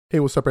Hey,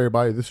 what's up,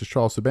 everybody? This is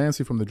Charles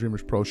Sabansi from the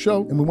Dreamers Pro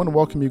Show, and we want to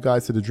welcome you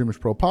guys to the Dreamers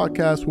Pro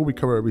Podcast, where we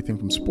cover everything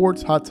from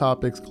sports, hot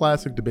topics,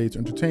 classic debates,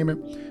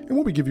 entertainment, and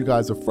where we give you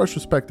guys a fresh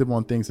perspective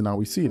on things and how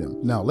we see them.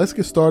 Now, let's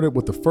get started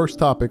with the first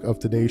topic of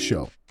today's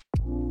show.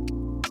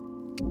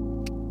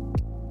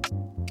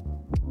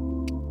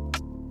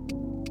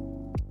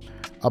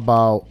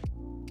 About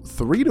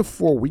 3 to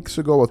 5 weeks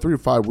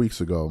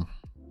ago,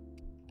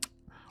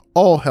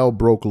 all hell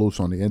broke loose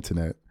on the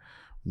internet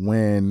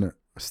when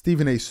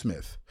Stephen A.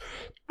 Smith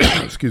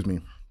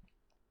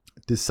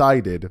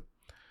decided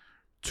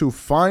to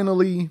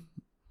finally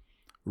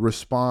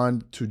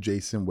respond to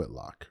Jason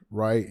Whitlock,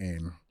 right?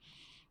 And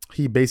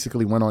he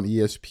basically went on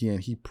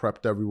ESPN. He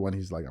prepped everyone.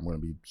 He's like, I'm going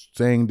to be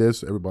saying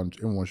this. Everyone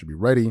should be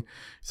ready. He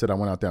said, I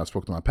went out there. I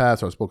spoke to my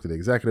pastor. I spoke to the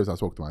executives. I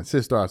spoke to my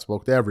sister. I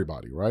spoke to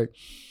everybody, right?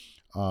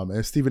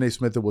 And Stephen A.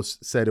 Smith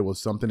said it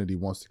was something that he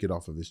wants to get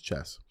off of his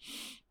chest.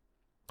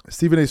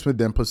 Stephen A. Smith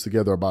then puts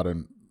together about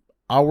an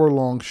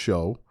hour-long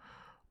show,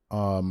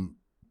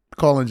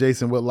 calling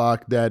Jason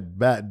Whitlock that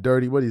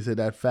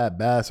that fat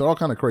bastard, all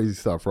kind of crazy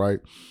stuff, right?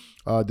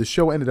 The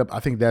show ended up, I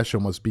think that show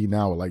must be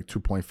now at like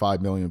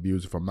 2.5 million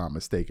views, if I'm not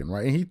mistaken,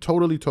 right? And he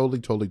totally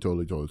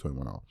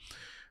went on.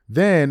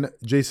 Then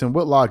Jason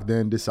Whitlock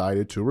then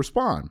decided to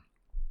respond.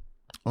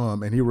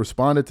 And he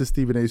responded to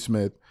Stephen A.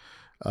 Smith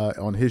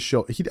on his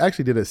show. He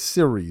actually did a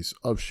series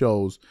of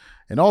shows.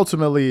 And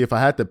ultimately, if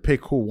I had to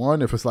pick who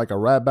won, if it's like a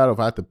rap battle,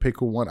 if I had to pick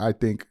who won, I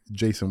think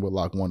Jason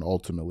Whitlock won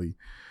ultimately.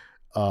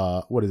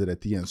 At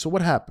the end? So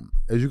what happened?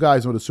 As you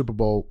guys know, the Super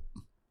Bowl,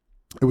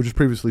 it was just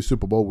previously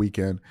Super Bowl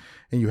weekend,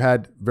 and you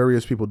had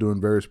various people doing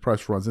various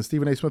press runs, and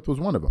Stephen A. Smith was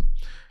one of them.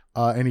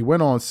 And he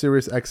went on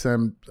Sirius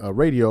XM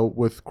radio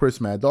with Chris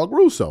Mad Dog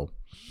Russo.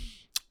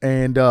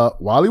 And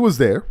while he was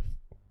there,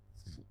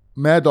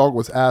 Mad Dog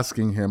was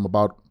asking him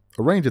about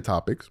a range of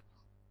topics.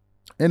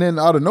 And then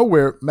out of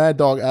nowhere, Mad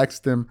Dog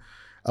asked him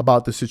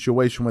about the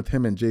situation with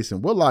him and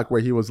Jason Whitlock,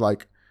 where he was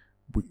like,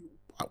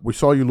 we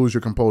saw you lose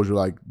your composure.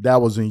 Like, that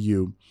wasn't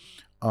you.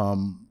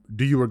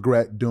 Do you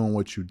regret doing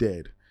what you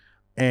did?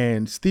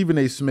 And Stephen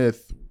A.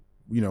 Smith,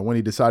 when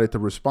he decided to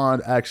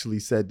respond,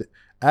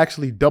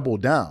 actually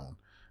doubled down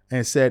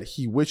and said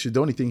he wishes, the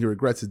only thing he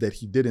regrets is that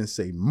he didn't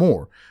say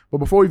more. But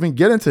before we even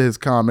get into his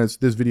comments,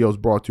 this video is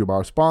brought to you by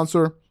our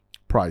sponsor,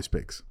 Prize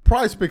Picks.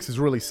 Prize Picks is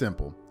really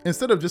simple.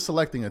 Instead of just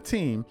selecting a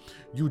team,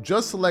 you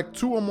just select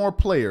 2 or more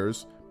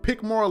players,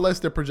 pick more or less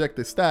their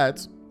projected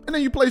stats, and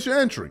then you place your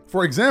entry.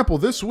 For example,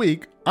 this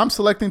week, I'm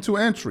selecting 2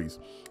 entries.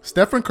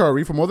 Stephen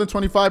Curry for more than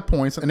 25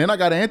 points, and then I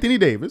got Anthony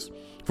Davis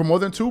for more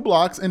than 2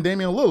 blocks, and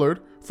Damian Lillard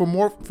for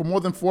more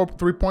than 4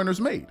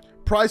 3-pointers made.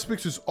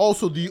 PrizePicks is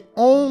also the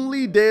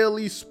only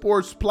daily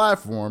sports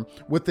platform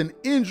with an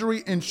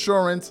injury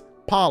insurance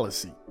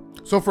policy.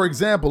 So for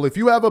example, if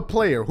you have a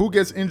player who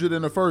gets injured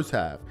in the first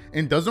half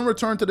and doesn't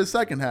return to the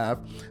second half,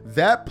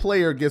 that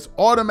player gets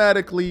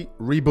automatically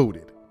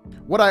rebooted.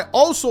 What I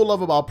also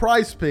love about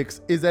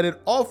PrizePicks is that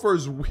it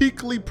offers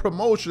weekly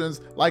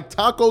promotions like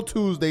Taco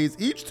Tuesdays.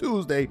 Each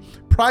Tuesday,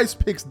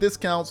 PrizePicks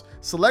discounts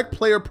select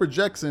player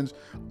projections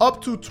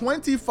up to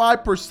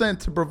 25%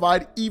 to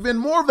provide even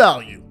more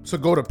value. So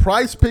go to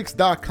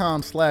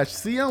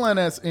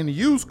prizepicks.com/CLNS and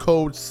use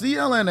code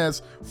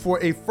CLNS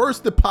for a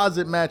first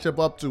deposit matchup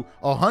up to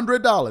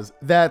 $100.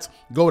 That's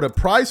go to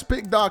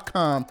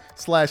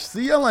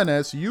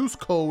prizepicks.com/CLNS, use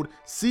code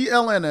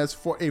CLNS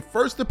for a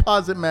first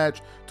deposit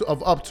match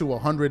of up to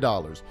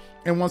 $100.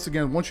 And once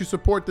again, once you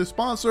support this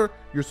sponsor,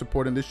 you're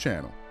supporting this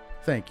channel.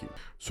 Thank you.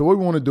 So what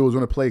we want to do is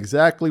we're going to play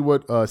exactly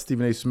what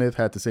Stephen A. Smith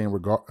had to say in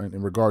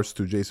regards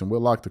to Jason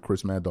Whitlock, to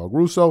Chris Mad Dog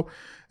Russo,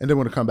 and then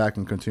we're going to come back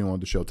and continue on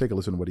the show. Take a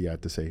listen to what he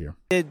had to say here.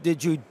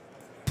 Did you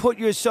put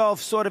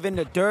yourself sort of in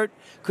the dirt?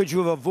 Could you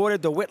have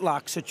avoided the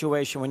Whitlock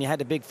situation when you had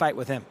the big fight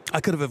with him? I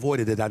could have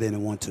avoided it. I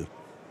didn't want to.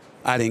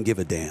 I didn't give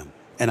a damn,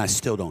 and I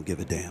still don't give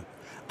a damn.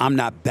 I'm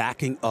not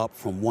backing up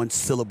from one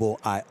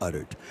syllable I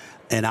uttered.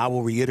 And I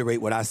will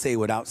reiterate what I say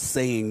without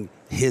saying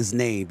his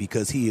name,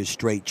 because he is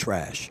straight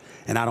trash,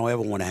 and I don't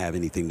ever want to have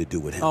anything to do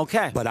with him.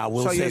 Okay. But I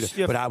will say this.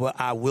 But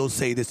I will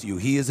say this to you: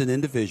 he is an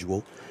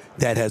individual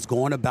that has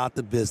gone about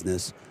the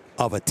business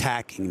of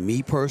attacking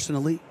me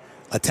personally,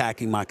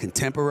 attacking my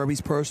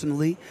contemporaries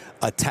personally,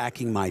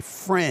 attacking my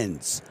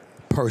friends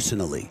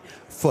personally.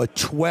 For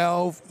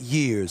 12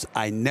 years,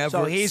 I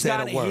never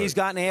said a word. He's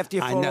gotten after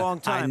you for a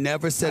long time. I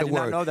never said a word.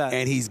 I did not know that.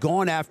 And he's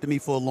gone after me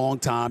for a long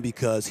time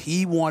because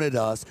he wanted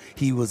us.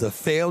 He was a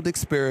failed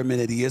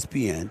experiment at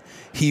ESPN.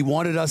 He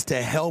wanted us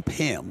to help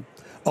him.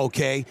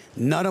 Okay,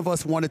 none of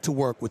us wanted to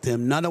work with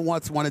him. None of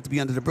us wanted to be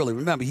under the umbrella.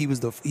 Remember, he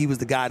was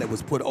the guy that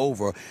was put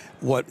over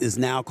what is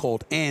now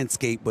called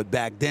Anscape, but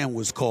back then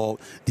was called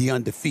the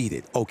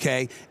Undefeated.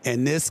 Okay,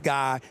 and this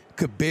guy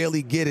could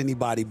barely get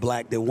anybody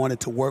black that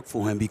wanted to work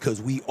for him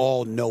because we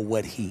all know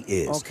what he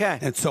is. Okay.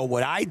 And so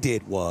what I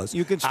did was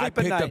you can sleep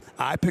at night.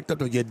 I picked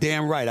up. You're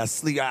damn right. I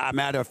sleep.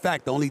 Matter of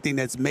fact, the only thing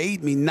that's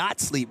made me not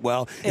sleep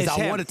well is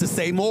I wanted to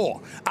say more.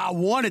 I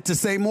wanted to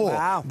say more.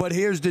 Wow. But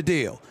here's the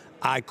deal.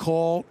 I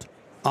called.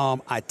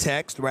 I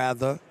text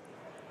rather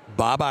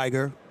Bob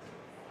Iger,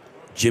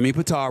 Jimmy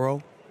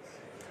Pitaro,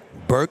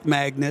 Burke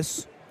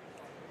Magnus,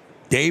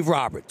 Dave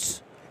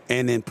Roberts,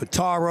 and in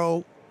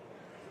Pitaro,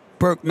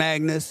 Burke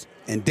Magnus,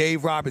 and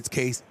Dave Roberts'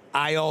 case,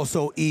 I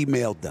also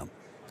emailed them.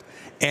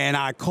 And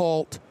I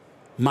called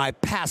my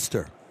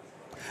pastor.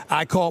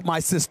 I called my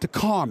sister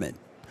Carmen.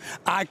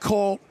 I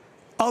called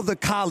other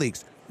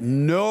colleagues.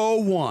 No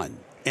one,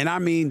 and I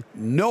mean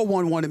no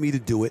one, wanted me to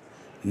do it.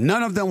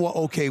 None of them were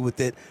okay with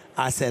it.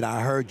 I said,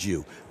 I heard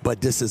you,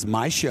 but this is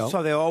my show.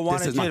 So they all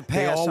wanted you to pass.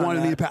 They all on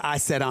wanted that. me to pass. I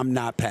said, I'm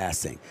not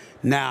passing.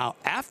 Now,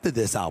 after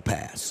this, I'll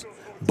pass.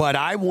 But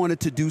I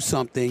wanted to do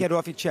something. Get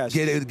off your chest.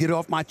 Get it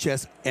off my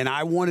chest. And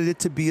I wanted it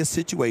to be a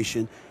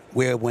situation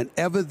where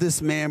whenever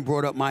this man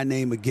brought up my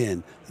name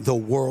again, the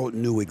world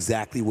knew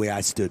exactly where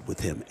I stood with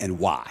him and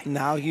why.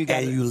 Now you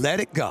got you let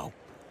it go.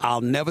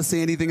 I'll never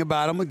say anything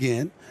about him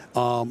again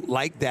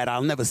like that.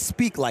 I'll never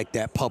speak like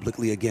that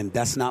publicly again.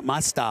 That's not my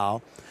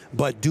style.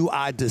 But do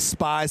I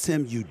despise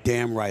him? You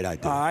damn right I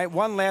do. All right,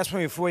 one last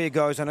one before you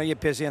go. I know you're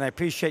busy, and I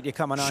appreciate you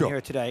coming on here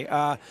today.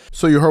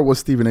 So you heard what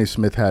Stephen A.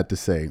 Smith had to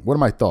say. What are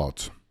my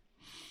thoughts?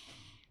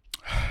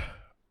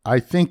 I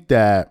think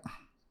that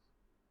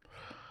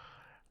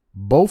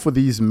both of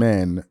these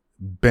men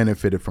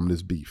benefited from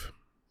this beef.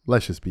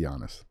 Let's just be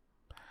honest.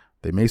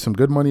 They made some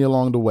good money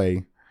along the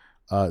way.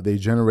 They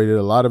generated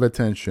a lot of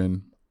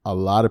attention. A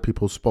lot of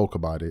people spoke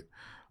about it.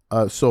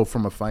 So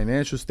from a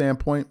financial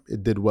standpoint,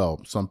 it did well.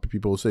 Some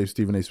people will say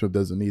Stephen A. Smith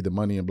doesn't need the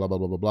money and blah, blah,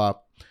 blah, blah, blah.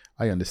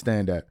 I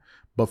understand that.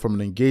 But from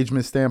an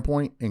engagement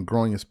standpoint and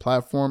growing his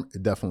platform,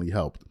 it definitely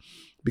helped.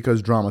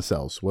 Because drama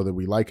sells. Whether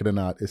we like it or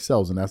not, it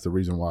sells. And that's the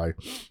reason why,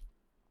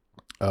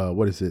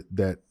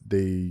 that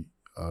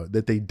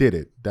they did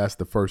it. That's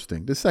the first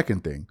thing. The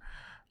second thing,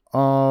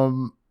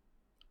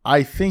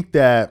 I think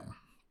that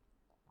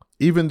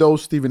even though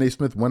Stephen A.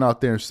 Smith went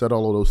out there and said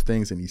all of those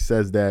things, and he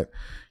says that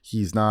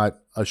he's not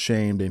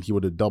ashamed and he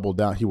would have doubled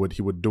down, he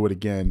would do it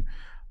again.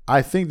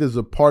 I think there's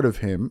a part of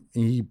him,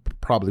 and he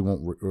probably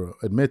won't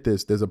admit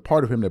this, there's a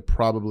part of him that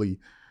probably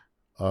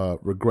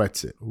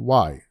regrets it.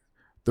 Why?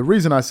 The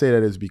reason I say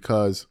that is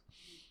because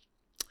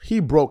he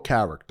broke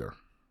character.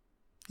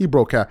 He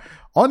broke character.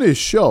 On his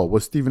show,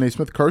 was Stephen A.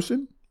 Smith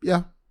cursing?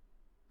 Yeah,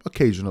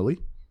 occasionally.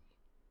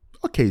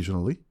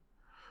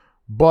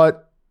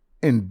 But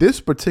in this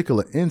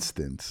particular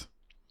instance,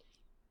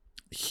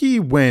 he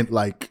really,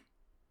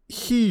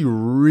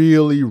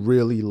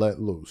 really let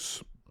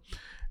loose.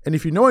 And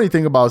if you know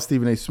anything about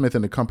Stephen A. Smith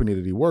and the company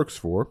that he works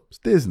for, it's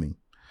Disney.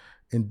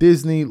 And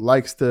Disney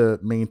likes to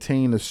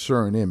maintain a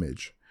certain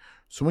image.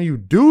 So when you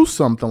do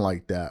something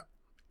like that,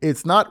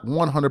 it's not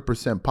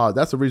 100% positive.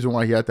 That's the reason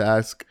why he had to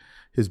ask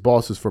his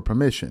bosses for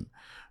permission.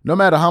 No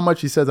matter how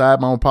much he says, I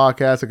have my own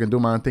podcast, I can do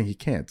my own thing, he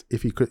can't.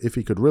 If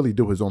he could really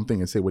do his own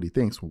thing and say what he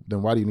thinks,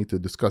 then why do you need to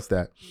discuss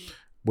that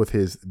with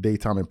his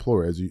daytime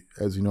employer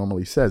as he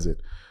normally says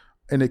it?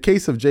 In the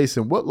case of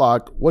Jason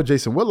Whitlock, what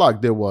Jason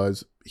Whitlock did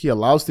was he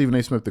allowed Stephen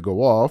A. Smith to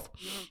go off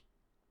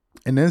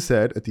and then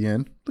said at the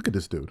end, look at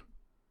this dude.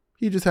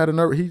 He just had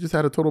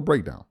a total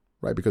breakdown,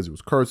 right? Because he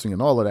was cursing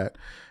and all of that.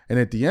 And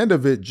at the end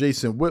of it,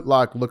 Jason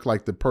Whitlock looked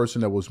like the person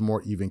that was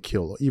more even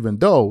keel, even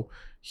though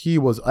he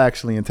was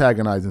actually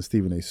antagonizing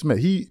Stephen A. Smith.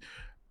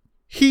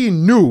 He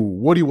knew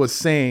what he was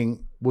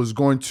saying was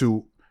going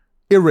to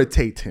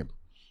irritate him.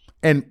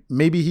 And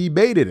maybe he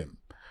baited him.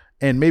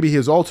 And maybe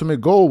his ultimate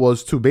goal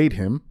was to bait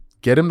him,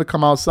 get him to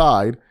come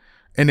outside,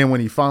 and then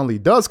when he finally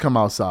does come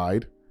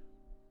outside,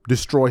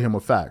 destroy him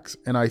with facts.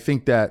 And I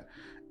think that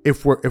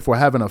if we're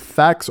having a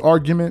facts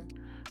argument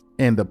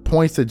and the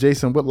points that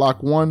Jason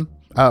Whitlock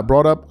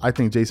brought up, I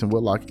think Jason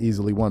Whitlock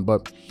easily won.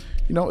 But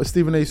it's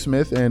Stephen A.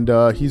 Smith,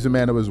 and he's a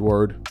man of his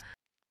word.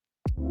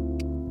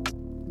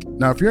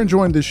 Now, if you're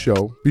enjoying this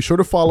show, be sure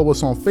to follow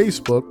us on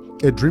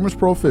Facebook at Dreamers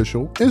Pro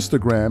Official,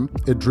 Instagram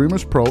at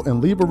Dreamers Pro,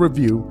 and leave a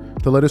review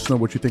to let us know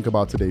what you think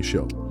about today's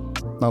show.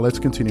 Now, let's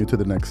continue to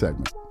the next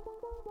segment.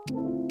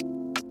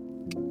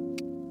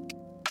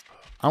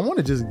 I want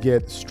to just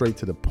get straight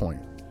to the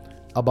point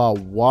about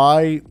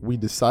why we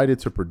decided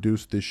to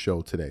produce this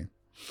show today.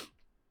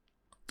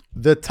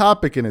 The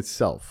topic in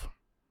itself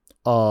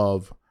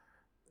of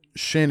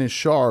Shannon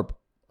Sharpe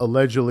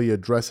allegedly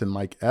addressing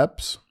Mike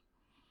Epps,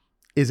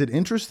 is it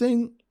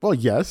interesting? Well,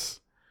 yes,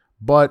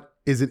 but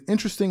is it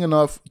interesting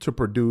enough to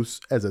produce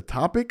as a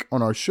topic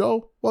on our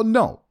show? Well,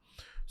 no.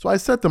 So I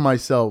said to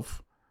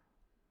myself,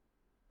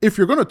 if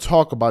you're going to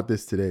talk about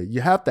this today,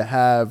 you have to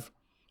have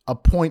a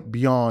point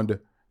beyond,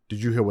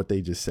 did you hear what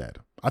they just said?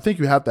 I think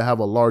you have to have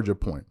a larger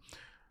point.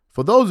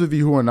 For those of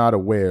you who are not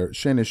aware,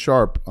 Shannon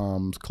Sharpe,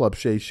 Club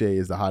Shay Shay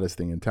is the hottest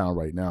thing in town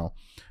right now.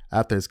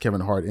 After his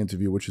Kevin Hart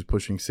interview, which is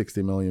pushing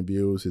 60 million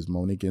views, his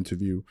Monique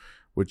interview,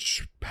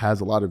 which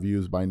has a lot of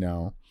views by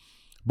now.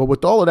 But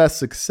with all of that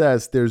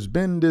success, there's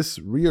been this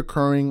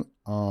reoccurring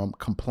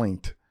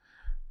complaint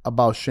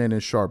about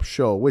Shannon Sharpe's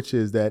show, which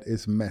is that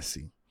it's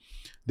messy.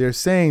 They're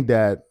saying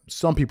that,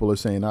 some people are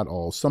saying, not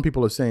all, some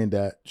people are saying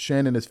that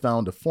Shannon has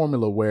found a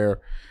formula where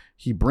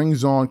he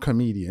brings on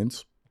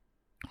comedians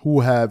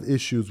who have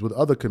issues with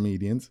other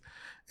comedians,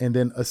 and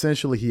then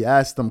essentially he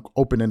asks them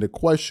open-ended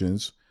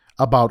questions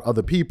about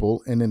other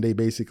people, and then they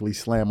basically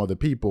slam other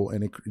people,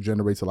 and it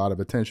generates a lot of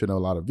attention and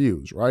a lot of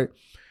views, right?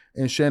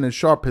 And Shannon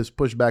Sharpe has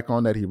pushed back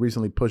on that. He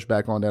recently pushed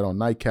back on that on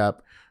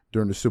Nightcap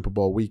during the Super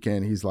Bowl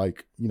weekend. He's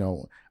like,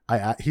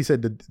 he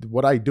said that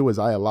what I do is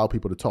I allow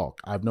people to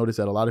talk. I've noticed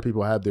that a lot of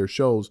people have their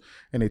shows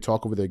and they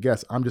talk over their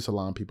guests. I'm just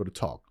allowing people to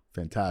talk.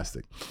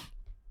 Fantastic.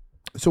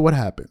 So what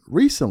happened?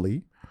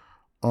 Recently,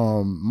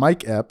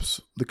 Mike Epps,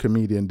 the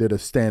comedian, did a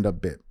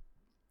stand-up bit.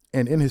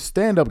 And in his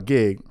stand-up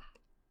gig,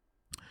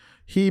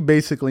 he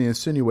basically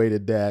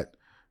insinuated that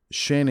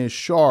Shannon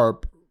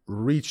Sharpe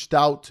reached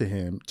out to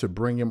him to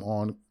bring him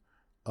on,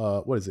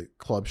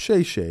 Club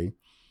Shay Shay,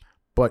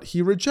 but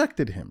he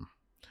rejected him.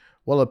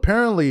 Well,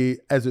 apparently,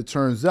 as it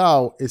turns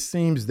out, it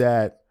seems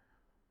that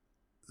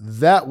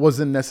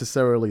wasn't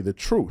necessarily the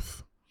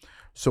truth.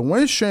 So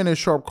when Shannon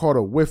Sharpe caught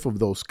a whiff of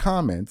those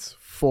comments,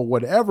 for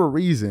whatever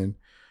reason,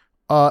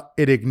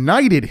 it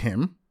ignited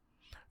him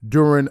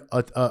during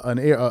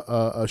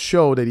a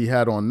show that he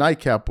had on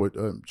Nightcap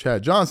with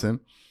Chad Johnson,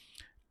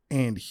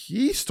 and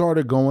he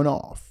started going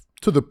off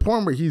to the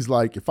point where he's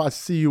like, if I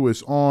see you,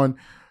 it's on,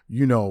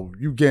 you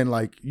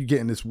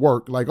getting this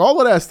work, like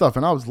all of that stuff.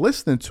 And I was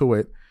listening to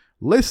it,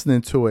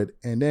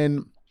 and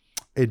then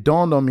it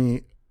dawned on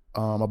me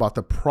about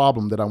the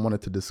problem that I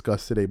wanted to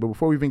discuss today. But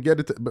before I even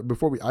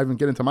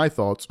get into my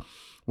thoughts, I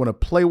want to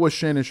play what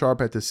Shannon Sharpe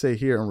had to say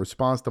here in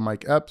response to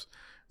Mike Epps,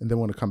 and then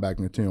want to come back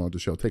and continue on the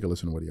show. Take a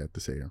listen to what he had to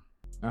say here.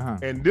 Uh-huh.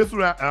 And this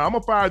one, I'm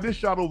gonna fire this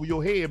shot over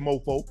your head,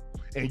 mofo,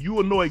 and you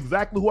will know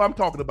exactly who I'm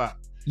talking about.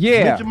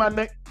 Yeah.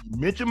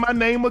 Mention my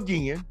name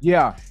again.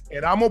 Yeah.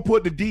 And I'm gonna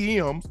put the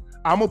DMs.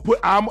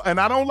 And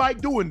I don't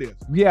like doing this.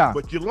 Yeah.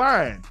 But you're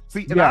lying.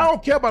 See, and I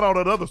don't care about all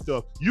that other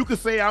stuff. You can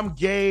say I'm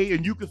gay,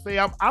 and you can say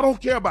I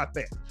don't care about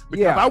that,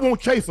 because I won't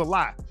chase a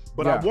lie,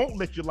 but I won't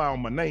let you lie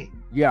on my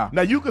name. Yeah.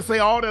 Now you can say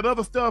all that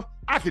other stuff.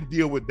 I can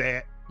deal with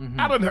that. Mm-hmm.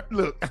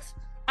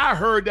 I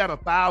heard that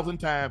 1,000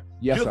 times.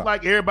 Yes, just sir.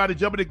 like everybody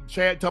jumping in the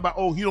chat talking about,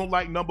 oh, he don't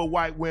like number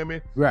white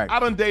women. Right. I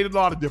done dated a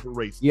lot of different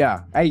races.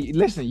 Yeah. Hey,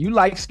 listen, you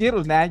like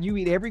Skittles now. You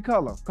eat every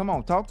color. Come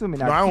on, talk to me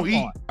now. No, I don't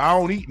eat.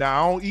 I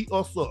don't eat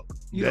or suck.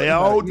 They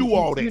all do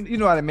all that. You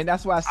know what I mean?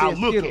 That's why I said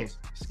look Skittles.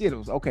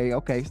 Skittles.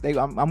 Okay. Stay.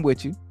 I'm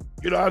with you.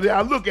 You know,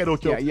 I look at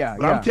it. Yeah.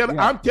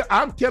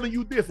 I'm telling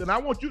you this, and I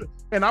want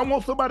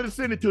somebody to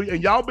send it to you.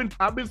 And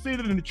I've been seeing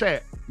it in the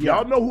chat. Yeah.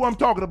 Y'all know who I'm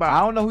talking about. I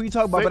don't know who you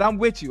talking about, but I'm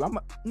with you.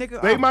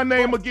 Say my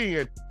name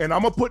again, and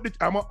I'm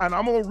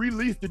gonna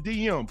release the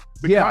DM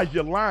because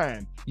you're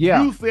lying.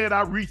 Yeah. You said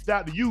I reached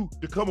out to you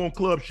to come on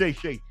Club Shay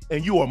Shay,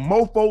 and you a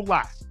mofo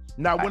lie.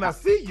 Now when I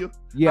see you,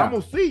 I'm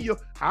gonna see you.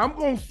 I'm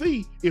gonna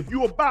see if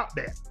you about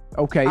that.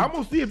 Okay. I'm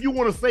gonna see if you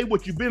want to say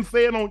what you've been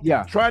saying on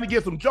trying to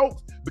get some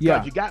jokes,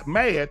 because you got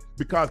mad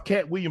because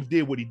Cat Williams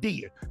did what he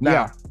did.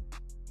 Now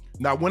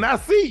when I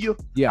see you,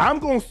 I'm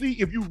gonna see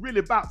if you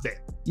really about that.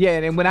 Yeah,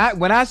 and when I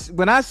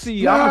see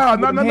you, no.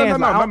 I'm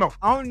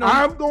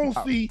gonna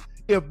see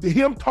if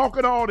him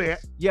talking all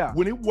that. Yeah.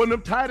 When it one of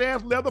them tight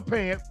ass leather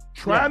pants,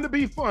 trying to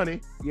be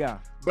funny. Yeah.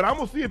 But I'm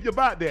gonna see if you're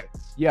about that.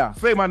 Yeah.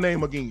 Say my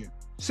name again.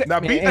 Now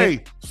be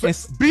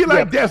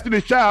like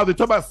Destiny's Child and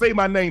talk about say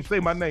my name.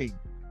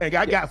 And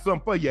I got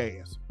something for your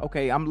ass.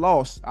 Okay, I'm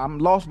lost,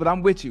 but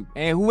I'm with you.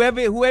 And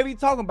whoever you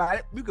talking about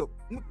it, we go.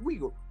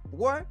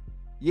 What?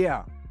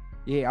 Yeah,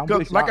 I'm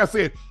with you. Like I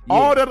said,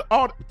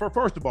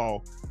 first of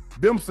all,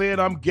 them saying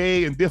I'm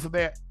gay and this and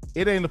that,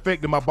 it ain't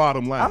affecting my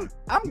bottom line.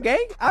 I'm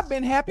gay. I've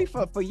been happy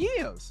for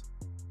years.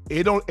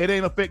 It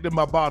ain't affecting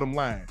my bottom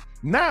line.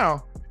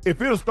 Now,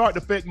 if it'll start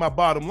to affect my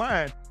bottom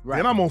line,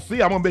 then I'm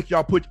gonna make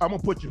you put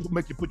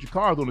your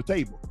cards on the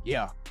table.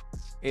 Yeah,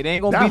 it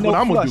ain't gonna be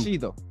no flush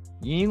either.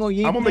 I'm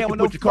gonna make you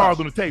put your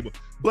cards on the table.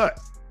 But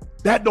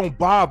that don't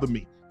bother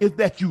me. It's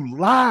that you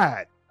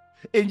lied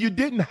and you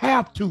didn't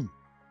have to.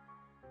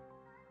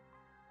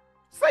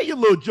 Say your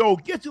little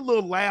joke, get your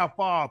little laugh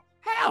off,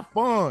 have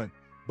fun,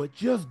 but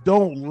just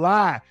don't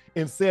lie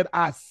and said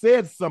I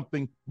said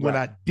something when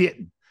I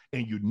didn't.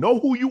 And you know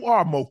who you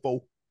are,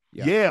 mofo.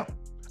 Yeah.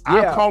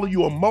 I'm calling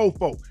you a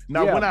mofo.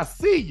 Now when I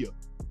see you,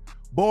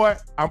 boy,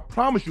 I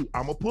promise you,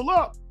 I'm gonna pull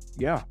up.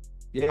 Yeah.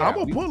 I'm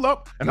gonna pull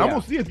up and I'm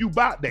gonna see if you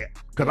about that,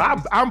 because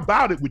I'm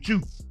about it with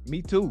you.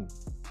 Me too.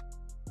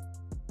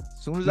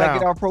 As soon as I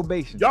get off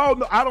probation. Y'all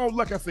know I don't,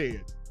 like I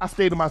said, I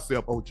stay to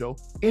myself, Ocho.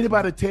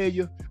 Anybody tell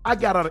you I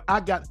said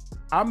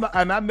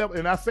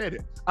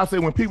it. I said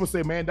when people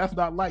say, man, that's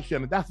not like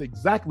Shannon, that's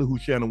exactly who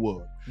Shannon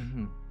was.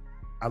 Mm-hmm.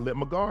 I let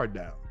my guard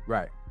down.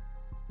 Right.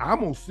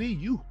 I'm gonna see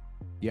you.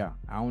 Yeah,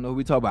 I don't know who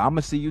we talking about. I'm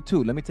gonna see you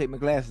too. Let me take my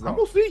glasses off. I'm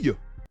gonna see you.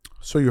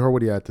 So you heard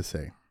what he had to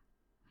say.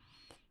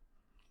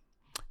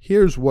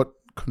 Here's what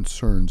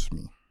concerns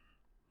me.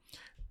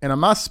 And I'm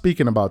not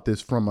speaking about this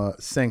from a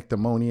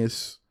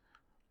sanctimonious,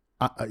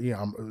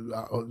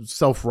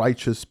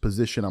 self-righteous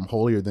position. I'm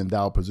holier than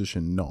thou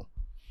position. No.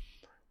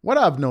 What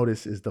I've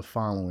noticed is the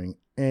following,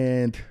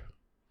 and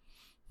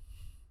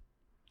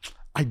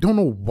I don't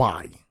know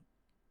why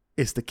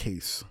it's the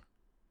case,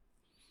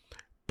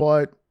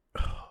 but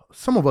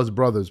some of us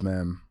brothers,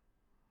 man,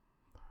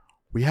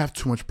 we have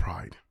too much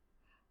pride.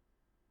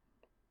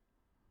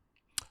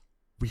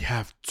 we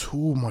have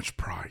too much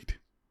pride.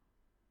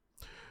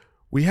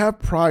 We have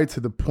pride to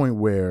the point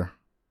where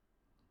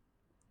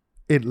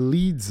it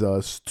leads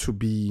us to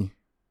be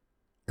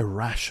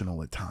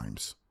irrational at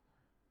times.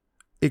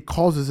 It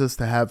causes us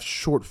to have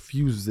short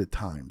fuses at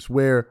times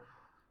where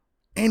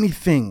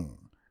anything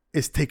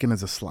is taken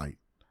as a slight.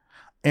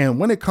 And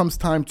when it comes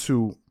time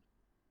to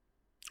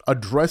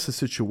address a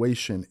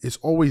situation, it's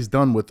always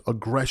done with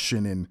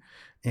aggression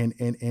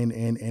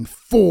and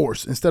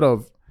force instead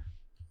of,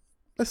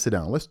 let's sit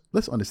down.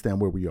 Let's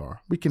understand where we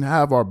are. We can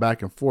have our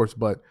back and forth,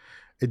 but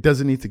it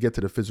doesn't need to get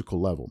to the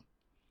physical level.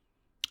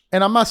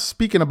 And I'm not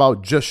speaking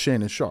about just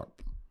Shannon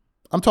Sharpe.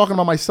 I'm talking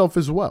about myself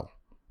as well.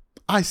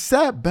 I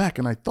sat back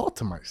and I thought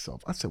to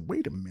myself, I said,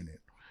 wait a minute.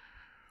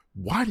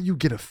 Why do you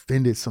get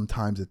offended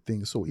sometimes at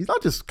things? So it's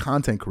not just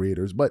content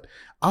creators, but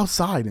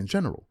outside in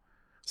general.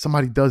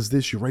 Somebody does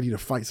this, you're ready to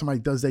fight. Somebody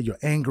does that, you're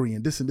angry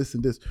and this and this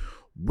and this.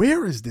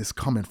 Where is this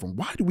coming from?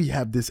 Why do we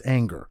have this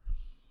anger?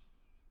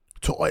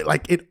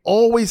 It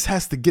always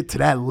has to get to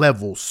that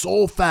level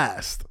so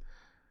fast.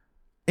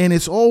 And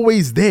it's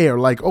always there.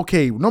 Like,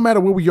 okay, no matter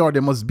where we are,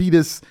 there must be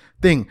this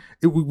thing.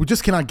 We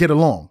just cannot get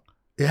along.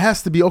 It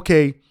has to be,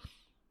 okay,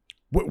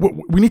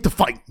 we need to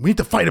fight. We need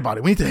to fight about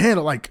it. We need to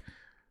handle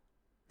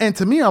and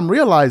to me, I'm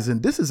realizing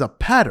this is a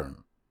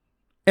pattern.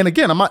 And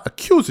again, I'm not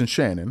accusing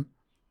Shannon.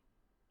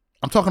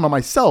 I'm talking about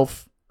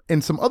myself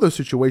in some other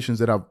situations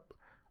that I've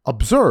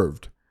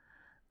observed.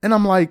 And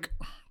I'm like,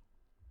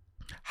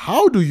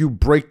 how do you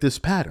break this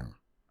pattern?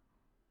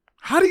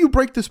 How do you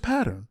break this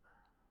pattern?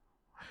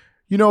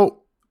 You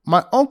know,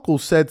 my uncle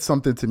said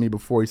something to me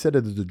before. He said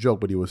it as a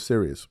joke, but he was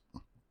serious.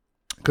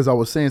 Because I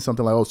was saying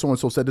something like, oh,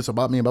 so-and-so said this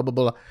about me and blah, blah,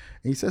 blah.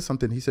 And he said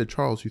something. He said,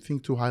 Charles, you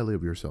think too highly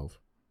of yourself.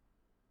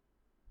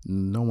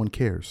 No one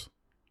cares.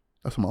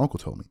 That's what my uncle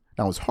told me.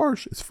 Now, it's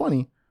harsh, it's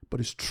funny, but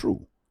it's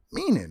true.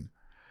 Meaning,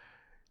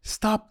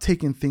 stop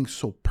taking things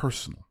so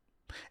personal.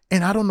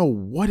 And I don't know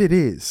what it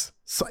is.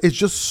 So it's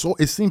just so,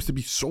 it seems to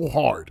be so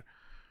hard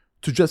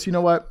to just, you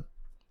know what?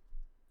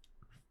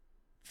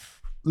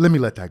 Let me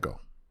let that go.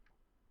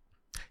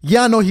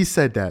 Yeah, I know he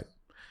said that.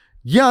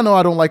 Yeah, I know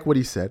I don't like what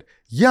he said.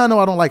 Yeah, I know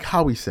I don't like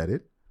how he said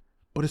it.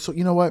 But it's so,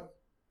 you know what?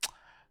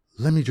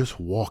 Let me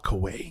just walk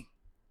away.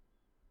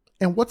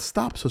 And what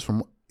stops us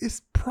from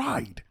is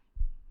pride.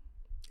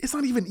 It's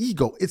not even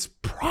ego. It's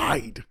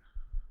pride.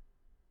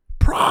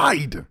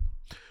 Pride.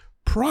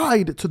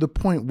 Pride to the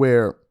point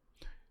where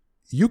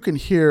you can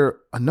hear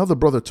another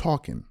brother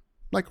talking,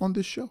 like on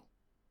this show,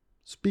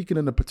 speaking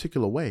in a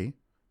particular way.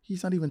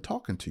 He's not even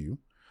talking to you,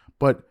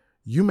 but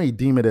you may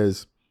deem it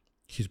as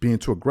he's being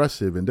too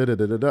aggressive and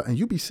da-da-da-da-da, and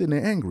you be sitting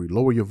there angry,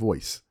 lower your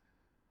voice.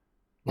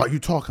 Why are you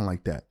talking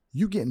like that?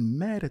 You getting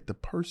mad at the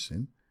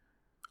person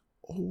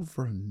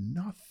over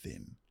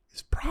nothing.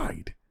 It's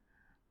pride.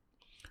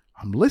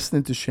 I'm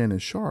listening to Shannon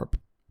Sharpe.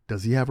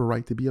 Does he have a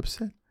right to be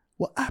upset?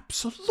 Well,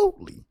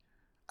 absolutely.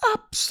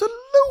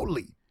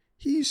 Absolutely.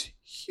 He's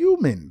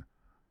human.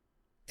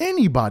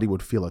 Anybody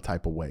would feel a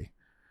type of way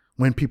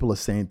when people are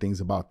saying things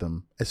about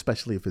them,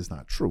 especially if it's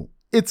not true.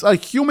 It's a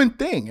human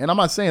thing. And I'm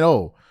not saying,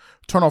 oh,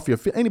 turn off your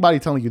feet. Anybody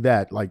telling you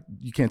that, like,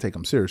 you can't take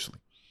them seriously.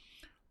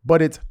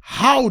 But it's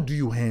how do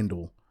you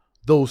handle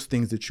those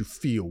things that you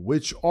feel,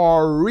 which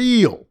are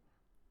real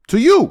to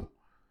you?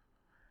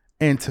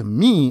 And to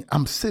me,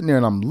 I'm sitting there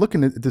and I'm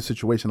looking at this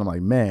situation. I'm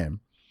like, man,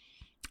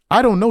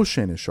 I don't know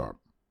Shannon Sharpe.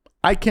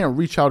 I can't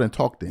reach out and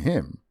talk to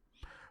him.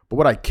 But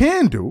what I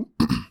can do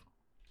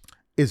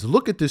is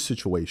look at this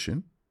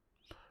situation,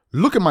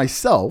 look at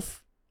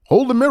myself,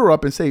 hold the mirror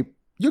up and say,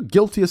 you're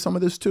guilty of some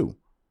of this too.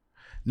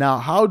 Now,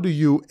 how do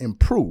you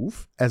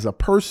improve as a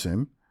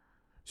person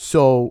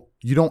so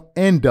you don't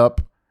end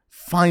up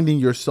finding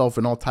yourself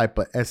in all type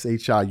of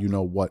SHI, you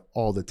know what,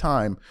 all the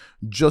time,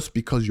 just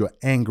because you're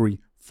angry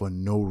for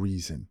no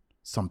reason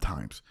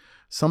sometimes.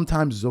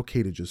 Sometimes it's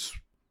okay to just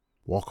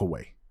walk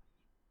away.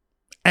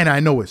 And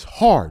I know it's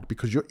hard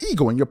because your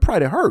ego and your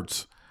pride, it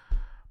hurts.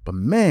 But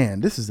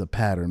man, this is a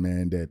pattern,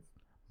 man, that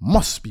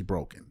must be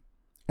broken.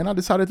 And I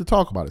decided to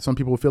talk about it. Some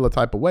people feel a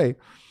type of way.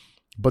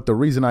 But the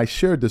reason I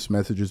shared this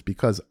message is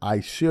because I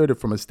shared it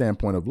from a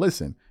standpoint of,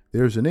 listen,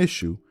 there's an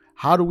issue.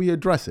 How do we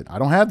address it? I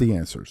don't have the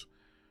answers.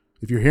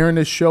 If you're hearing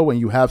this show and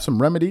you have some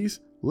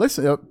remedies,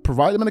 listen,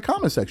 provide them in the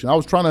comment section. I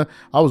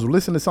was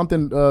listening to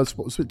something,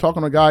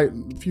 talking to a guy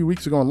a few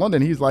weeks ago in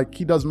London. He's like,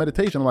 he does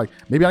meditation. I'm like,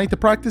 maybe I need to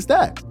practice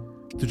that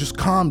to just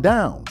calm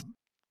down.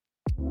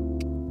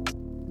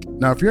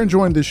 Now, if you're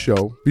enjoying this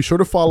show, be sure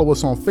to follow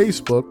us on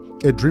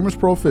Facebook at Dreamers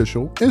Pro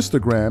Official,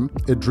 Instagram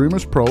at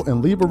Dreamers Pro,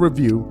 and leave a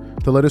review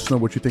to let us know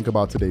what you think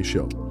about today's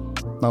show.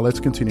 Now,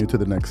 let's continue to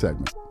the next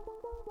segment.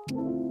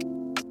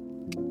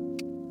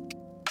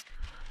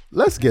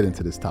 Let's get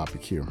into this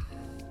topic here.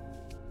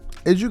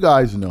 As you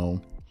guys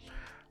know,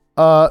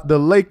 the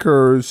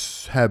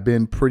Lakers have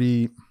been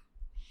pretty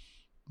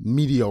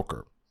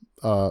mediocre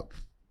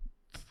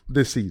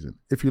this season.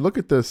 If you look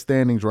at the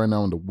standings right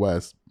now in the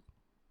West,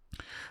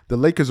 the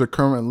Lakers are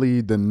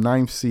currently the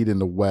 9th seed in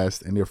the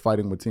West, and they're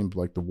fighting with teams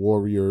like the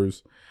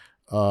Warriors,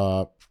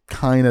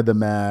 kind of the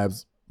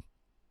Mavs,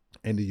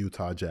 and the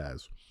Utah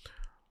Jazz.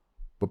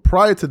 But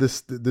prior to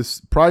this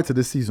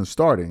season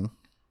starting,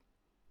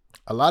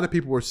 a lot of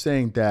people were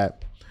saying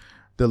that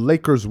the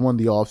Lakers won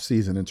the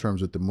offseason in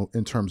terms of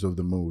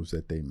the moves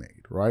that they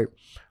made, right?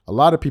 A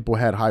lot of people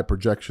had high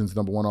projections,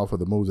 number one, off of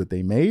the moves that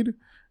they made,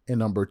 and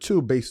number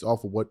two, based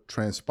off of what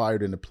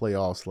transpired in the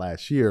playoffs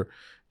last year,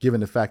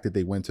 given the fact that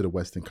they went to the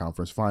Western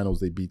Conference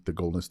Finals. They beat the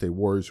Golden State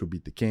Warriors, who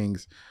beat the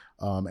Kings,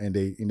 and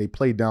they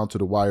played down to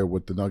the wire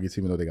with the Nuggets,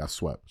 even though they got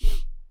swept.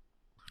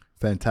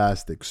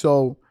 Fantastic.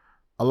 So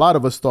a lot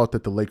of us thought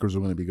that the Lakers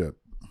were going to be good.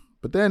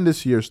 But then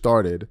this year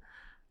started,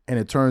 and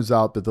it turns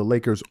out that the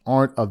Lakers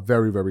aren't a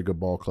very, very good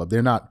ball club.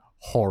 They're not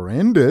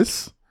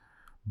horrendous,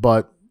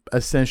 but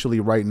essentially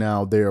right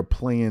now they're a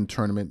play-in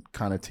tournament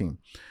kind of team.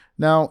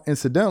 Now,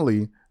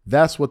 incidentally,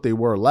 that's what they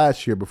were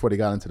last year before they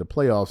got into the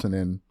playoffs, and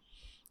then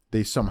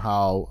they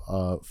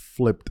somehow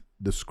flipped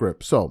the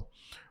script. So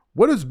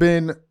what has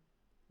been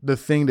the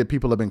thing that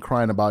people have been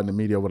crying about in the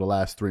media over the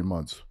last 3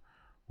 months?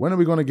 When are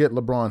we going to get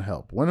LeBron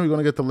help? When are we going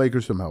to get the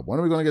Lakers some help? When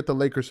are we going to get the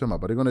Lakers some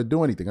help? Are they going to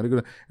do anything?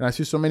 And I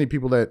see so many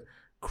people that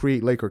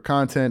create Laker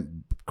content,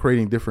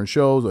 creating different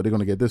shows. Are they going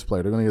to get this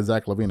player? They're going to get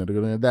Zach LaVine. Are they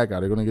going to get that guy?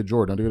 They're going to get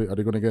Jordan. Are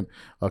they going to get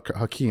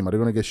Hakeem? Are they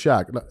going to get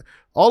Shaq?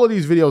 All of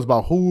these videos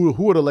about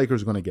who are the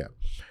Lakers going to get.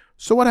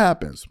 So what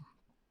happens?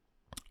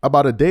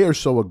 About a day or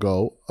so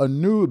ago, a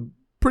new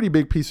pretty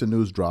big piece of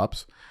news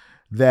drops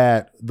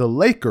that the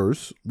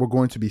Lakers were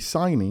going to be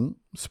signing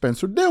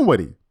Spencer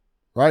Dinwiddie,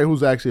 right?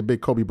 Who's actually a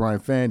big Kobe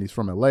Bryant fan. He's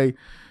from LA.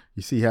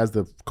 You see, he has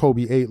the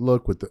Kobe 8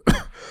 look with the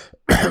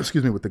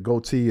with the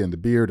goatee and the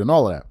beard and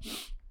all of that.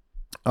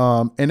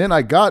 And then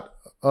I got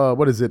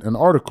an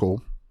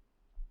article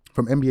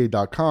from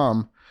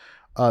NBA.com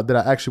that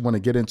I actually want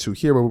to get into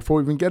here. But before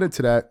we even get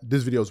into that,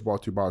 this video is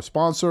brought to you by our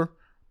sponsor,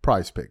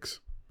 Prize Picks.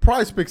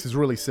 Prize Picks is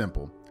really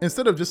simple.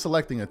 Instead of just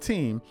selecting a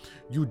team,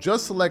 you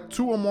just select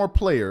 2 or more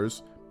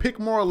players, pick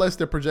more or less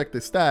their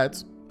projected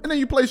stats, and then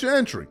you place your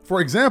entry.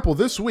 For example,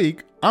 this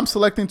week, I'm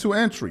selecting 2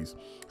 entries.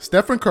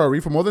 Stephen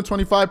Curry for more than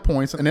 25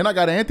 points, and then I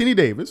got Anthony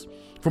Davis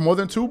for more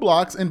than 2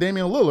 blocks, and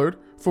Damian Lillard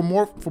for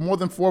more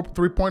than 4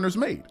 3-pointers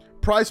made.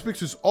 Prize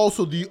Picks is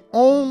also the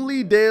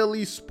only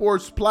daily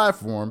sports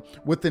platform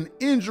with an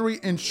injury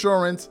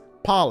insurance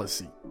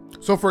policy.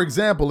 So for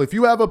example, if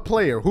you have a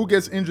player who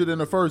gets injured in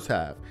the first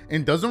half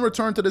and doesn't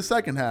return to the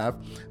second half,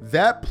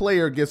 that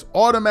player gets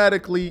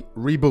automatically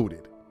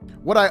rebooted.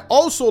 What I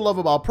also love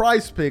about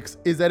Prize Picks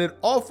is that it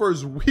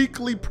offers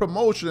weekly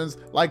promotions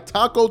like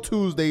Taco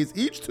Tuesdays.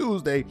 Each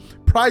Tuesday,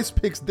 Prize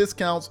Picks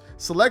discounts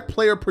select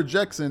player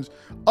projections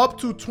up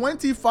to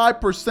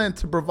 25%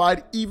 to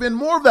provide even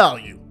more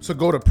value. So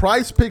go to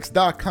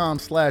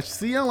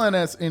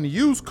prizepicks.com/CLNS and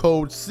use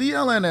code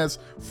CLNS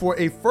for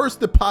a first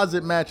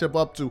deposit match of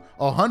up to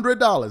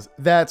 $100.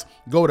 That's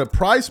go to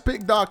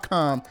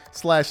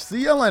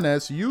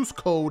prizepicks.com/CLNS, use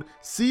code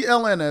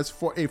CLNS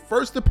for a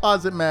first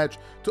deposit match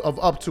of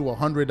up to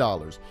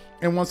 $100.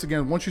 And once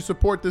again, once you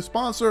support this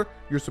sponsor,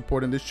 you're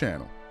supporting this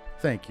channel.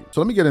 Thank you.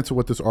 So let me get into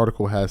what this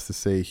article has to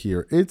say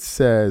here. It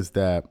says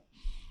that,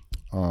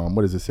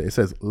 what does it say? It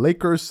says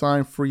Lakers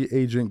sign free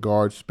agent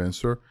guard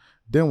Spencer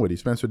Dinwiddie.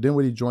 Spencer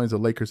Dinwiddie joins the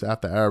Lakers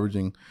after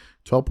averaging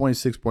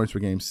 12.6 points per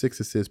game, 6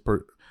 assists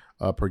per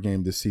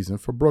game this season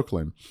for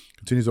Brooklyn.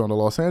 Continues on, the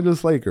Los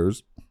Angeles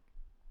Lakers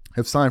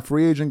have signed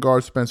free agent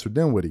guard Spencer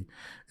Dinwiddie.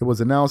 It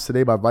was announced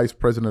today by Vice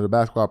President of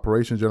Basketball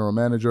Operations General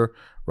Manager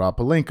Rob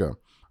Pelinka.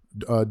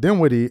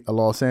 Dinwiddie, a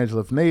Los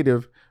Angeles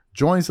native,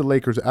 joins the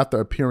Lakers after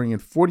appearing in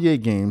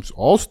 48 games,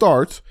 all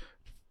starts,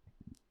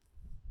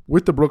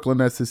 with the Brooklyn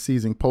Nets this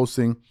season,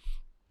 posting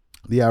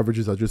the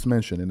averages I just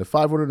mentioned. In the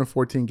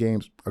 514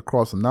 games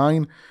across a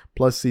 9+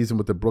 season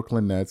with the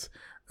Brooklyn Nets,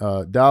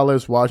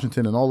 Dallas,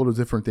 Washington, and all of those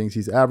different things,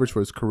 he's averaged for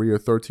his career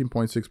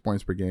 13.6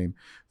 points per game,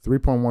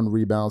 3.1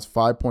 rebounds,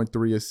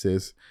 5.3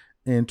 assists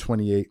in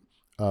 28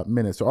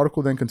 minutes. The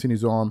article then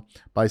continues on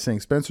by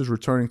saying Spencer's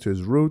returning to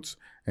his roots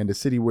and the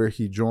city where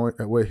his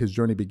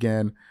journey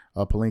began.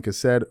 Pelinka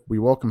said, "We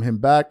welcome him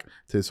back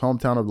to his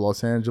hometown of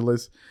Los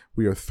Angeles.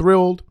 We are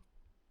thrilled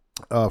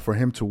for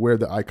him to wear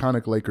the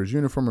iconic Lakers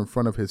uniform in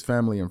front of his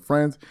family and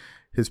friends.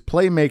 His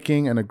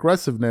playmaking and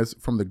aggressiveness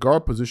from the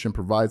guard position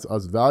provides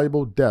us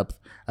valuable depth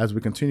as we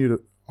continue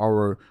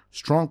our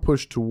strong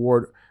push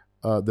toward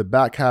the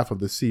back half of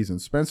the season.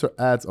 Spencer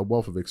adds a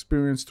wealth of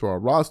experience to our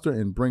roster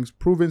and brings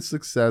proven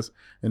success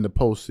in the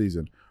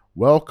postseason.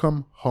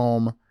 Welcome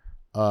home,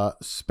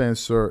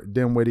 Spencer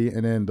Dinwiddie."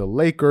 And then the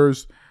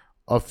Lakers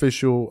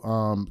official,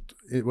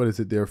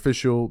 their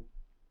official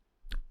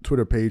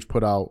Twitter page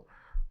put out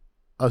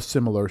a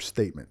similar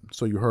statement.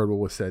 So you heard what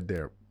was said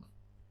there.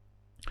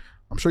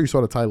 I'm sure you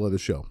saw the title of the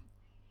show.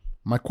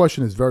 My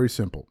question is very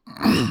simple.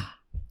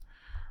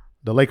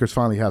 The Lakers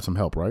finally have some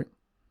help, right?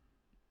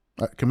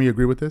 Can we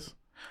agree with this?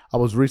 I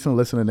was recently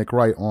listening to Nick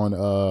Wright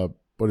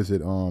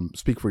on,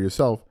 Speak for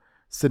Yourself,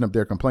 sitting up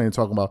there complaining,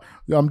 talking about,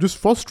 I'm just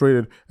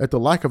frustrated at the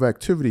lack of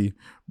activity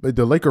that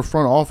the Laker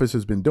front office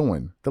has been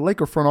doing. The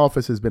Laker front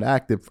office has been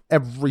active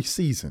every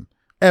season.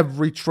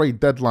 Every trade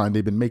deadline,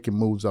 they've been making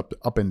moves up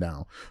and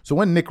down. So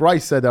when Nick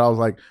Wright said that, I was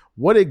like,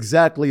 what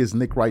exactly is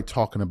Nick Wright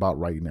talking about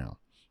right now?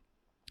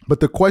 But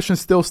the question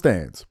still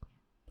stands.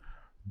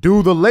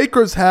 Do the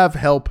Lakers have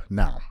help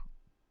now?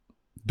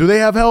 Do they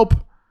have help?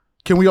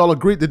 Can we all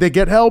agree? Did they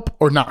get help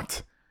or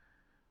not?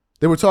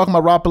 They were talking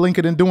about Rob Pelinka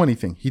didn't do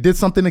anything. He did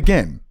something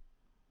again.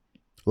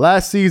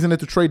 Last season at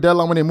the trade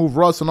deadline when they moved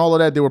Russ and all of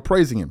that, they were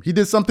praising him. He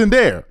did something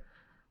there.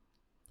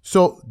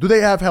 So do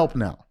they have help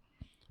now?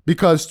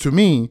 Because to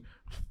me,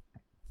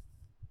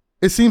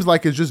 it seems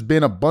like it's just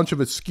been a bunch of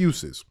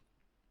excuses.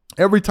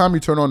 Every time you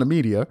turn on the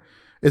media,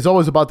 it's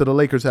always about that the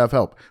Lakers have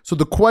help. So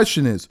the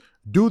question is,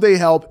 do they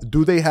help?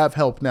 Do they have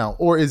help now?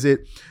 Or is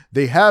it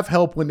they have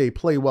help when they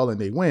play well and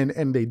they win,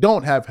 and they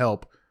don't have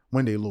help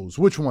when they lose?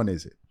 Which one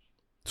is it?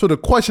 So the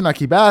question I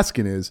keep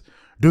asking is,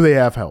 do they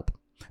have help?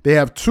 They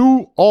have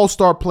 2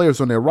 all-star players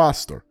on their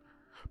roster,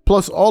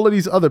 plus all of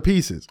these other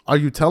pieces. Are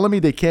you telling me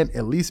they can't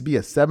at least be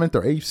a 7th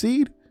or 8th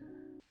seed?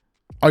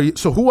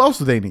 So who else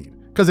do they need?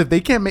 Because if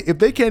they can't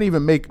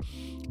even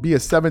be a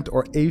 7th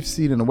or 8th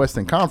seed in the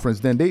Western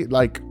Conference, then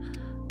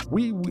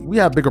we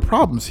have bigger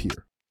problems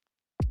here.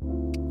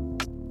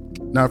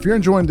 Now, if you're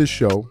enjoying this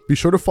show, be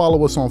sure to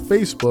follow us on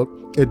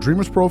Facebook at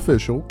Dreamers Pro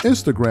Official,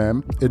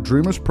 Instagram at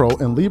Dreamers Pro,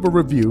 and leave a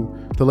review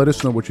to let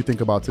us know what you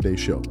think about today's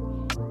show.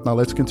 Now,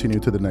 let's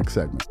continue to the next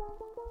segment.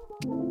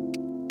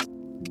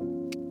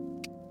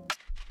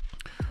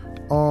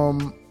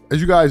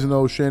 As you guys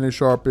know, Shannon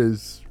Sharpe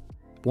is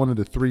one of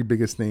the 3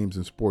 biggest names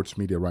in sports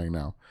media right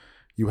now.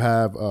 You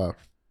have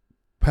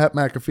Pat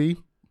McAfee,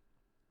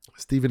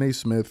 Stephen A.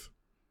 Smith,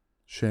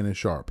 Shannon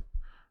Sharpe.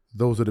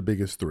 Those are the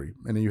biggest 3.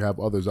 And then you have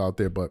others out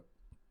there, but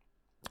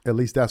at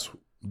least those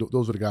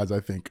are the guys I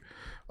think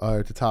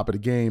at the top of the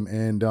game.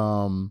 And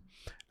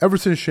ever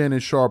since Shannon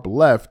Sharpe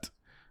left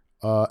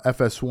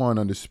FS1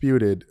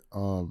 Undisputed,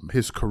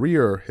 his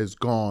career has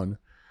gone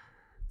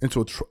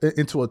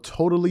into a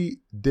totally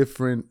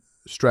different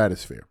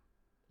stratosphere.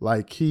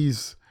 Like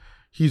he's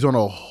on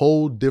a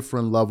whole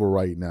different level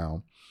right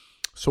now.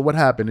 So what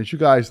happened? As you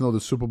guys know, the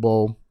Super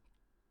Bowl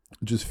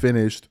just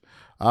finished.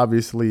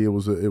 Obviously, it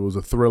was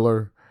a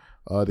thriller.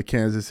 The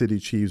Kansas City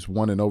Chiefs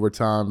won in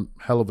overtime.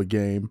 Hell of a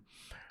game.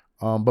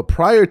 But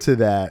prior to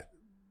that,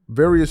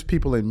 various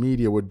people in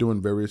media were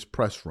doing various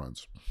press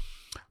runs.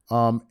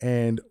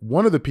 And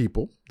one of the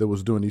people that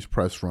was doing these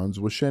press runs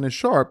was Shannon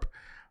Sharpe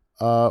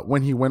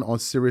when he went on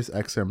Sirius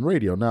XM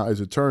radio. Now,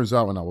 as it turns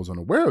out, and I was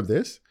unaware of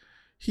this,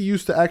 he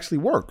used to actually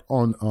work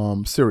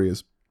on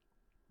Sirius.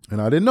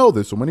 And I didn't know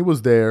this. So when he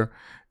was there,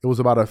 it was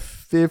about a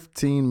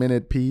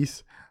 15-minute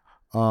piece.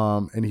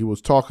 And he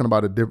was talking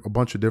about a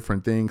bunch of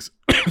different things.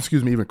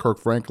 Excuse me, even Kirk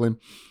Franklin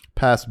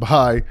passed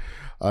by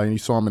and he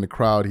saw him in the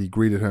crowd. He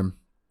greeted him.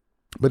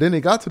 But then they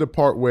got to the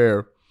part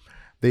where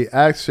they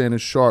asked Shannon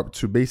Sharpe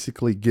to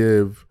basically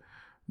give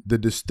the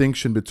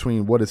distinction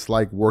between what it's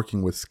like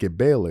working with Skip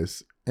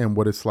Bayless and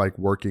what it's like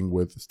working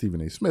with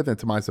Stephen A. Smith. And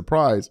to my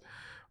surprise,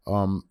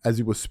 as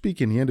he was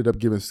speaking, he ended up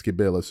giving Skip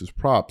Bayless his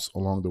props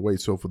along the way.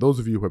 So for those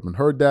of you who haven't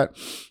heard that,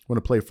 I want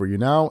to play it for you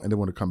now and then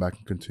want to come back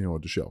and continue on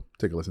the show.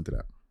 Take a listen to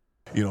that.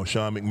 You know,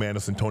 Sean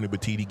McManus and Tony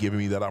Batiti giving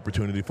me that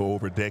opportunity for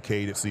over a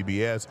decade at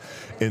CBS.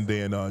 And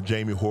then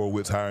Jamie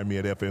Horowitz hiring me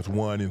at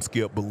FS1 and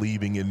Skip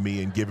believing in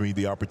me and giving me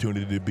the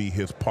opportunity to be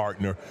his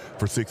partner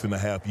for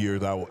 6.5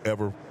 years. I will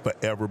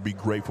forever be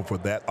grateful for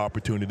that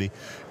opportunity.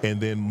 And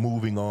then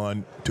moving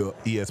on to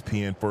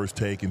ESPN First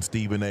Take and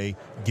Stephen A.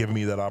 giving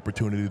me that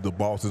opportunity, the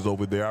bosses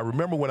over there. I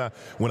remember when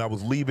I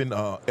was leaving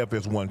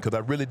FS1, because I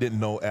really didn't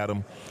know,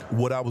 Adam,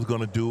 what I was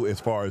going to do as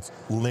far as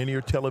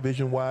linear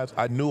television-wise.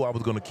 I knew I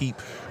was going to keep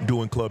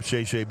doing Club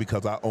Shay Shay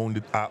because I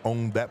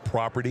owned that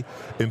property.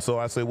 And so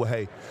I said, well,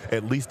 hey,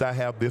 at least I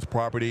have this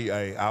property.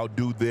 I'll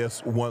do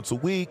this once a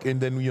week,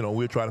 and then, you know,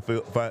 we'll try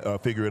to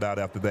figure it out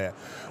after that.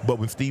 But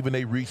when Stephen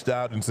A. reached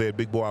out and said,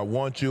 big boy, I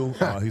want you,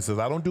 he says,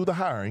 I don't do the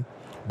hiring,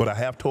 but I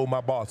have told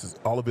my bosses,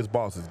 all of his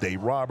bosses,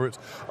 Dave Roberts,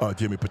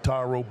 Jimmy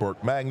Pitaro,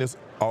 Burke Magnus,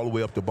 all the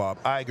way up to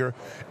Bob Iger.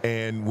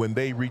 And when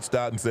they reached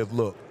out and said,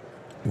 look,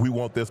 we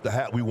want this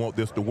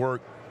to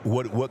work.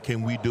 What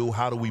can we do?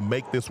 How do we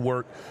make this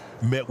work?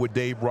 Met with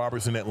Dave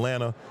Roberts in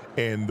Atlanta,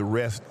 and the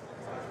rest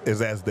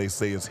is, as they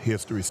say, is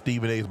history.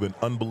 Stephen A. has been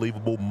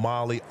unbelievable.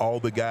 Molly, all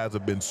the guys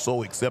have been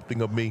so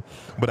accepting of me.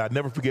 But I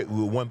never forget the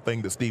one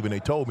thing that Stephen A.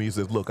 told me. He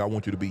says, look, I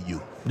want you to be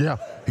you. Yeah.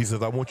 He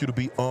says, I want you to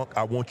be Unc.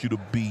 I want you to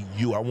be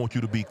you. I want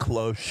you to be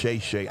Club Shay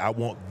Shay. I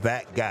want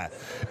that guy.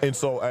 And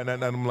so, and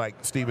I'm like,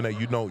 Stephen A.,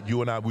 you know,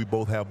 you and I, we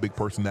both have big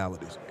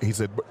personalities. He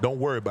said, don't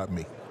worry about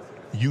me.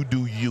 You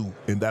do you,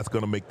 and that's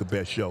going to make the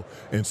best show.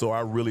 And so I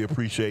really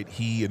appreciate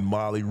he and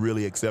Molly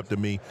really accepting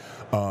me.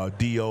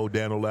 D.O.,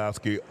 Dan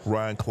Orlowski,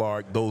 Ryan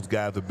Clark, those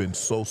guys have been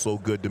so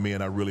good to me,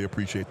 and I really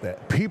appreciate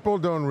that. People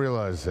don't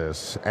realize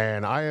this,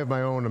 and I have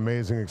my own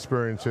amazing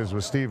experiences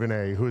with Stephen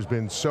A., who's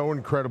been so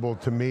incredible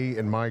to me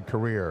in my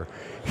career.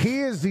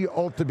 He is the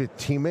ultimate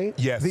teammate,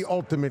 yes, the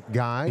ultimate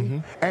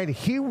guy, and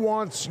he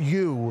wants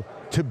you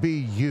to be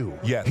you.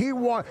 Yes.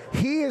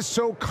 He is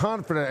so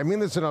confident, I mean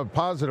this in a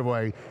positive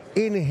way,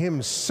 in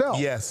himself.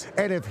 Yes.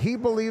 And if he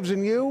believes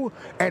in you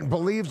and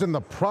believes in the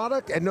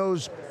product and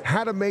knows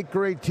how to make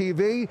great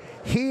TV,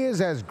 he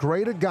is as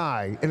great a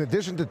guy, in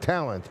addition to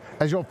talent,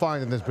 as you'll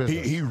find in this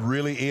business. He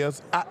really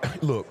is.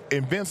 Look,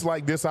 events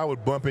like this, I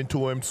would bump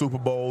into him, Super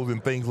Bowls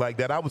and things like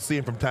that. I would see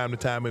him from time to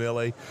time in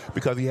L.A.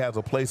 because he has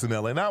a place in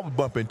L.A., and I would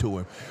bump into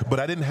him. But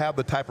I didn't have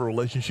the type of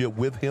relationship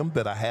with him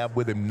that I have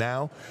with him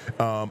now.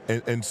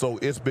 And so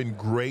it's been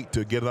great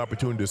to get an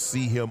opportunity to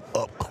see him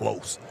up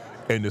close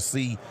and to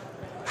see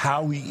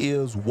how he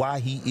is, why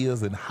he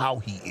is, and how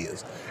he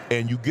is.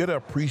 And you get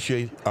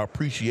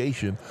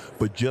appreciation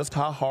for just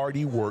how hard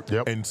he worked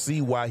and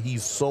see why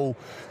he's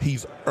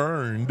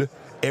earned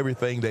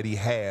everything that he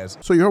has.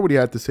 So you heard what he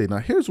had to say. Now,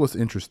 here's what's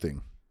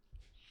interesting.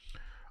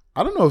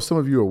 I don't know if some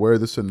of you are aware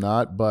of this or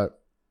not, but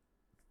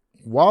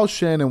while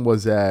Shannon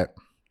was at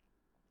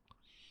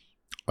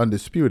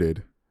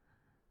Undisputed,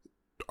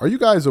 are you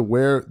guys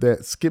aware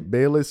that Skip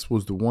Bayless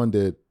was the one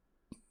that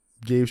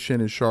gave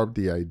Shannon Sharpe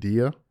the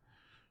idea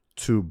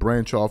to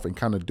branch off and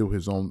kind of do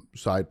his own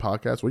side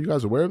podcast? Were you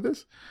guys aware of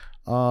this?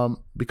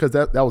 Because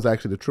that was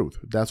actually the truth.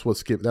 That's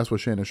what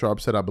Shannon Sharpe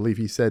said. I believe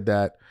he said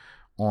that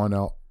on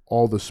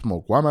All the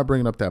Smoke. Why am I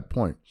bringing up that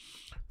point?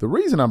 The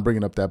reason I'm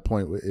bringing up that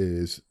point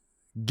is,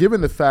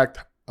 given the fact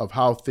of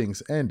how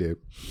things ended,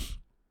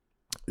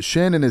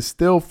 Shannon has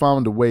still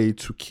found a way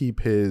to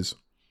keep his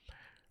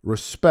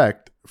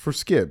respect for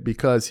Skip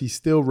because he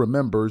still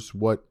remembers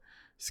what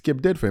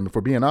Skip did for him. If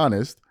we're being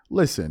honest,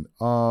 listen,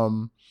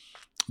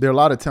 there are a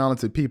lot of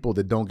talented people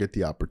that don't get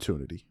the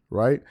opportunity,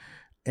 right?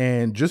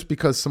 And just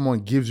because someone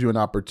gives you an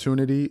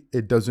opportunity,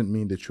 it doesn't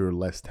mean that you're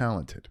less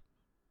talented.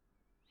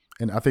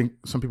 And I think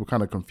some people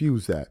kind of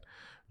confuse that.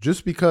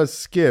 Just because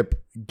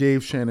Skip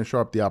gave Shannon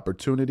Sharpe the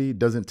opportunity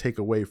doesn't take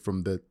away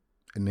from the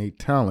innate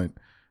talent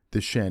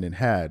that Shannon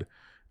had.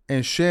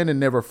 And Shannon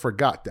never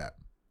forgot that,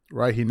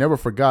 right? He never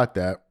forgot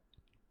that.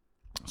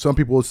 Some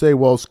people will say,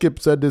 well, Skip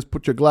said this,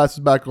 put your glasses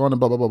back on and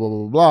blah, blah, blah,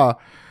 blah, blah,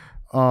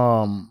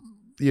 blah.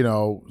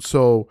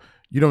 So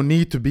you don't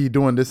need to be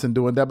doing this and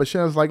doing that. But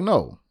Shannon's like,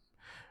 no.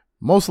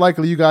 Most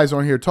likely you guys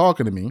aren't here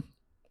talking to me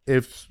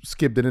if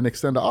Skip didn't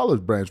extend the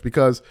olive branch,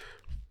 because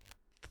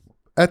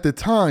at the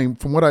time,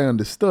 from what I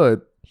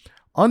understood,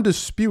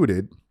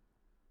 Undisputed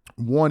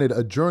wanted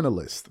a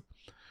journalist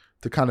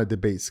to kind of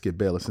debate Skip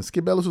Bayless. And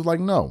Skip Bayless was like,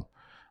 no,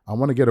 I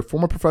want to get a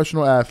former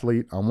professional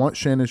athlete. I want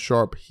Shannon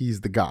Sharpe.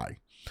 He's the guy.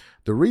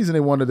 The reason they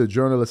wanted a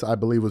journalist, I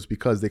believe, was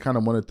because they kind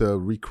of wanted to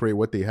recreate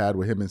what they had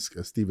with him and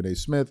Stephen A.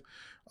 Smith,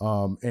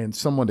 and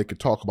someone that could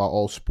talk about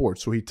all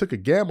sports. So he took a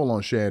gamble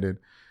on Shannon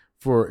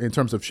in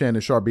terms of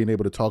Shannon Sharpe being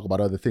able to talk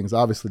about other things.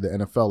 Obviously,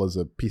 the NFL is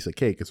a piece of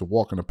cake. It's a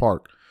walk in the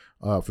park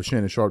for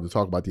Shannon Sharpe to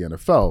talk about the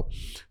NFL.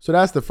 So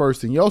that's the first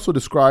thing. He also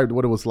described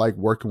what it was like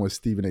working with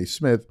Stephen A.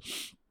 Smith.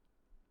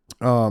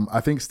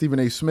 I think Stephen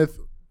A. Smith,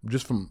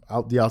 just from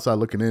the outside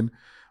looking in,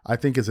 I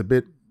think is a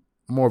bit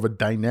more of a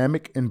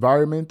dynamic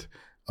environment.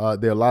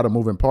 There are a lot of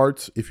moving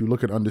parts. If you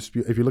look at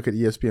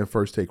ESPN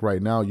First Take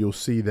right now, you'll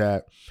see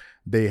that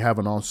they have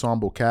an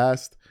ensemble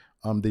cast.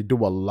 They do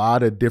a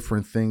lot of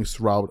different things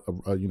throughout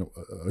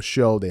a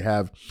show. They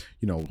have,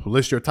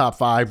 list your top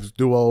 5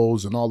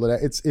 duos and all of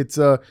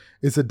that.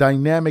 It's a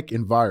dynamic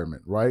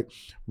environment, right?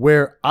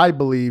 Where I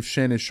believe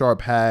Shannon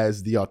Sharpe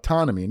has the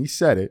autonomy, and he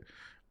said it,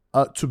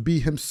 to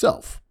be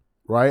himself,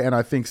 right? And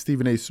I think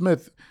Stephen A.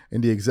 Smith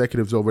and the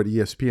executives over at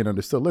ESPN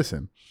understood,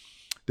 listen,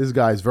 this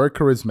guy is very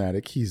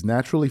charismatic. He's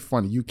naturally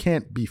funny. You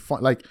can't be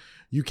fun. Like,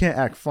 you can't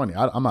act funny.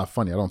 I'm not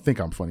funny. I don't think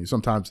I'm funny.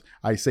 Sometimes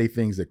I say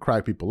things that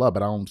crack people up,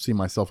 but I don't see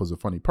myself as a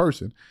funny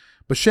person.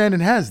 But Shannon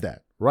has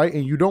that, right?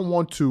 And you don't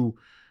want to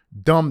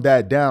dumb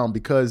that down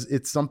because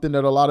it's something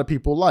that a lot of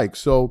people like.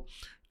 So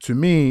to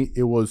me,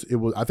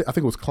 I think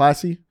it was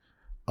classy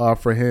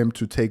for him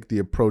to take the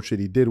approach that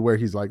he did, where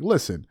he's like,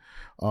 listen,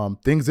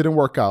 things didn't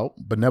work out,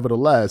 but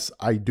nevertheless,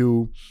 I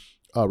do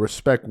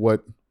respect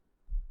what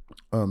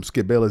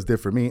Skip Bayless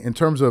did for me. In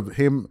terms of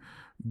him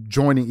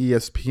joining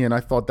ESPN, I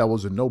thought that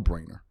was a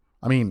no-brainer.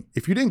 I mean,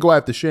 if you didn't go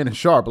after Shannon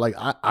Sharpe, like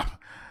I'm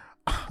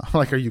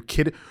like, are you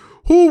kidding?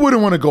 Who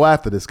wouldn't want to go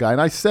after this guy?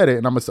 And I said it,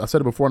 and I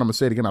said it before, and I'm gonna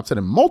say it again. I've said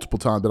it multiple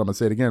times, but I'm gonna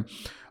say it again.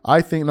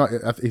 I think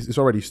it's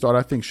already started.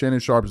 I think Shannon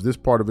Sharpe's this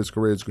part of his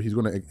career he's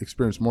going to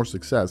experience more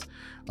success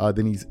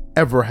than he's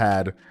ever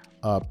had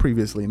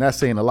previously, and that's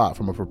saying a lot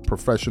from a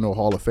professional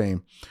Hall of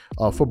Fame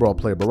football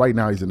player. But right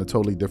now, he's in a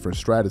totally different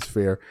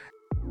stratosphere.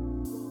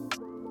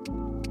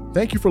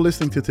 Thank you for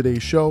listening to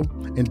today's show,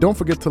 and don't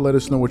forget to let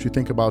us know what you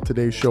think about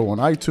today's show on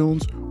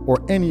iTunes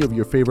or any of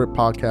your favorite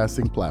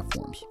podcasting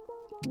platforms.